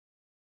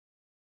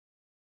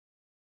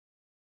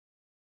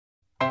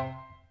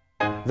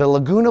The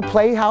Laguna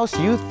Playhouse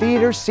Youth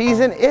Theater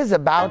season is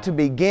about to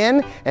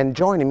begin, and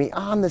joining me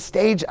on the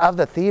stage of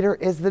the theater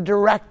is the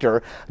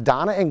director,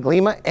 Donna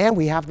Englima, and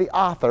we have the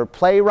author,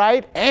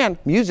 playwright, and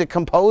music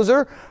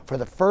composer for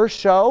the first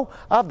show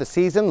of the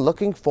season,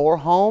 Looking for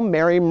Home,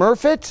 Mary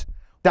Murfitt.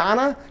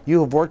 Donna,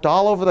 you have worked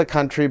all over the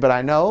country, but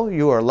I know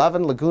you are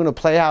loving Laguna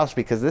Playhouse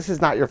because this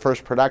is not your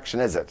first production,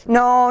 is it?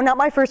 No, not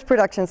my first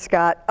production,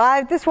 Scott.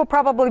 This will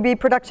probably be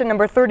production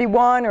number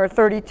 31 or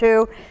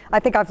 32. I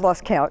think I've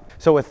lost count.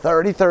 So with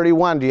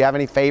 30-31, do you have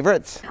any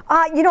favorites?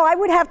 You know, I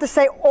would have to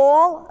say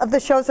all of the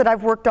shows that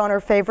I've worked on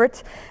are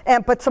favorites,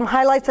 but some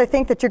highlights I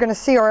think that you're going to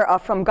see are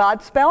from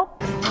Godspell.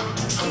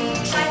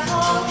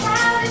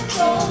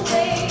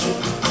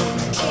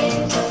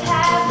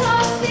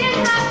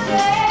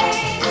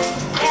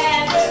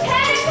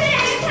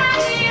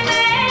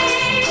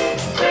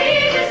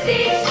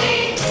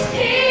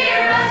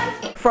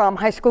 From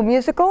High School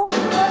Musical.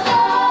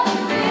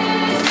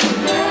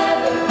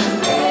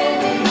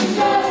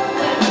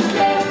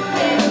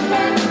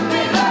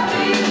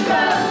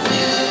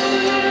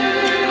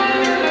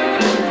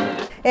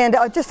 And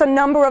just a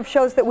number of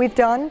shows that we've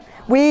done.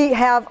 We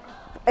have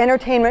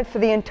entertainment for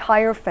the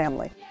entire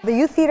family. The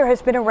youth theater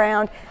has been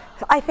around,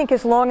 I think,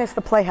 as long as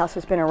the Playhouse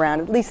has been around.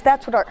 At least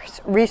that's what our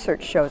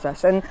research shows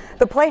us. And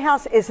the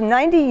Playhouse is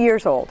 90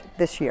 years old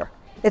this year.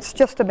 It's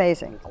just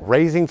amazing.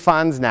 Raising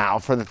funds now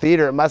for the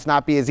theater, it must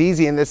not be as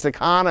easy in this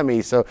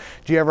economy. So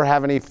do you ever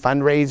have any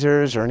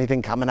fundraisers or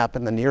anything coming up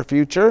in the near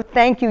future?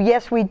 Thank you.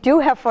 Yes, we do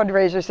have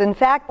fundraisers. In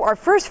fact, our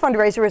first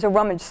fundraiser is a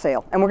rummage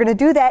sale, and we're going to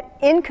do that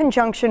in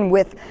conjunction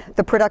with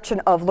the production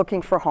of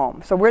Looking for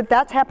Home. So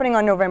that's happening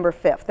on November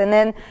 5th. And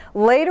then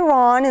later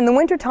on in the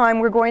wintertime,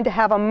 we're going to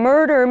have a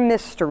murder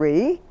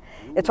mystery.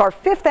 It's our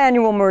 5th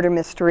annual murder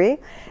mystery,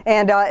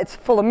 and it's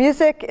full of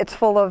music, it's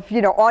full of,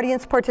 you know,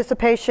 audience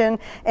participation,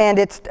 and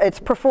it's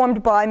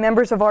performed by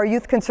members of our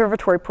youth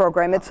conservatory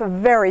program. It's a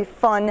very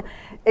fun,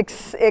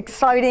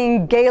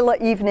 exciting gala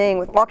evening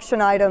with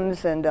auction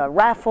items and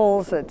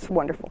raffles. It's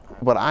wonderful.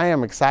 But I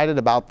am excited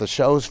about the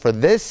shows for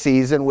this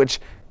season, which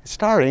is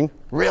starting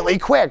really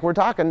quick. We're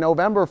talking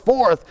November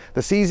 4th,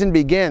 the season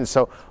begins.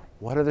 So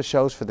what are the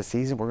shows for the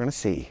season we're going to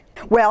see?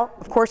 Well,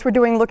 of course, we're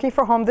doing Looking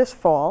for Home this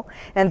fall,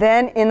 and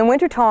then in the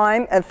winter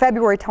time,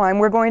 February time,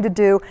 we're going to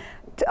do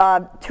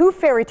 2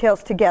 fairy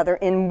tales together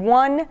in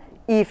one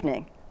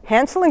evening,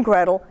 Hansel and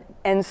Gretel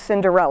and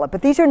Cinderella.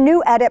 But these are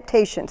new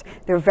adaptations.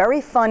 They're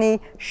very funny,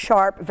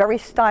 sharp, very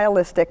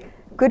stylistic,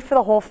 good for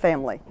the whole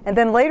family. And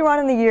then later on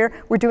in the year,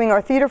 we're doing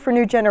our Theater for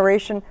New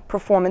Generation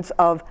performance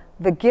of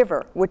The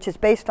Giver, which is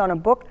based on a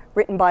book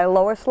written by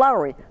Lois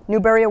Lowry,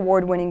 Newbery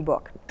Award-winning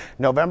book.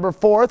 November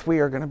 4th, we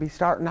are going to be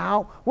starting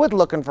out with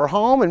Looking for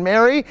Home. And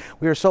Mary,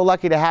 we are so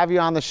lucky to have you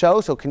on the show.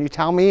 So can you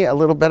tell me a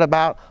little bit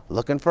about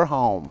Looking for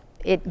Home?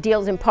 It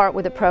deals in part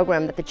with a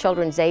program that the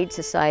Children's Aid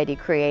Society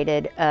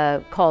created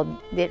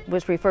it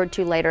was referred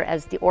to later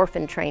as the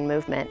Orphan Train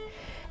Movement.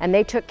 And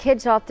they took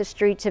kids off the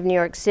streets of New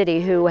York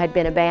City who had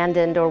been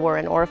abandoned or were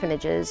in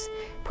orphanages,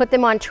 put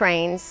them on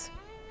trains,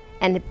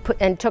 and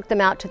took them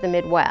out to the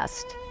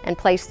Midwest and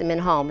placed them in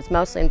homes,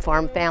 mostly in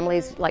farm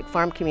families, like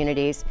farm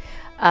communities.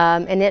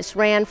 And this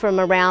ran from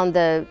around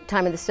the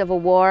time of the Civil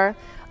War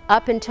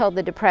up until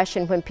the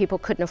Depression, when people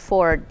couldn't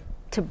afford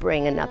to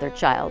bring another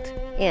child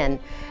in.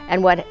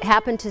 And what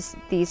happened to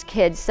these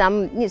kids,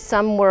 some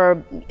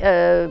were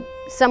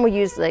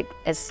used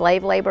as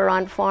slave labor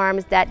on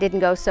farms. That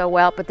didn't go so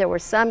well, but there were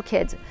some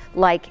kids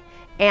like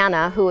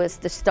Anna, who is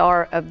the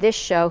star of this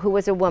show, who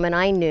was a woman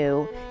I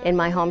knew in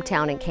my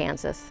hometown in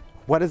Kansas.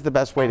 What is the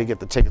best way to get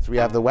the tickets? We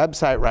have the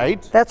website,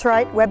 right? That's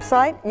right,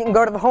 website. You can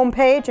go to the home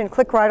page and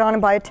click right on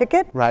and buy a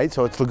ticket. Right,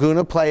 so it's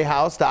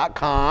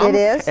lagunaplayhouse.com. It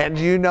is. And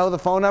do you know the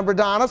phone number,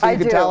 Donna? So you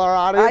can tell our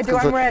audience. I do,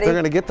 I'm ready. They're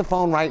going to get the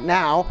phone right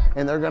now,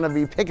 and they're going to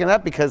be picking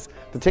up because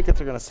the tickets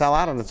are going to sell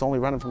out, and it's only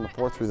running from the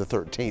 4th through the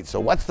 13th.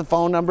 So what's the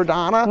phone number,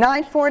 Donna?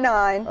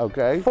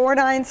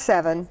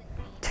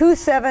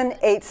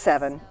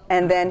 949-497-2787,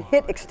 and then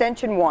hit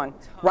extension 1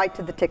 right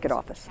to the ticket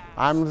office.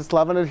 I'm just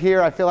loving it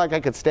here. I feel like I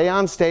could stay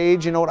on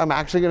stage. You know what I'm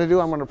actually going to do?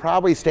 I'm going to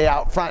probably stay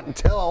out front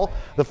until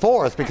the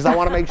 4th because I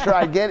want to make sure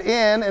I get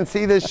in and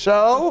see this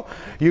show.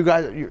 You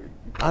guys, you're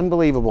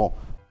unbelievable.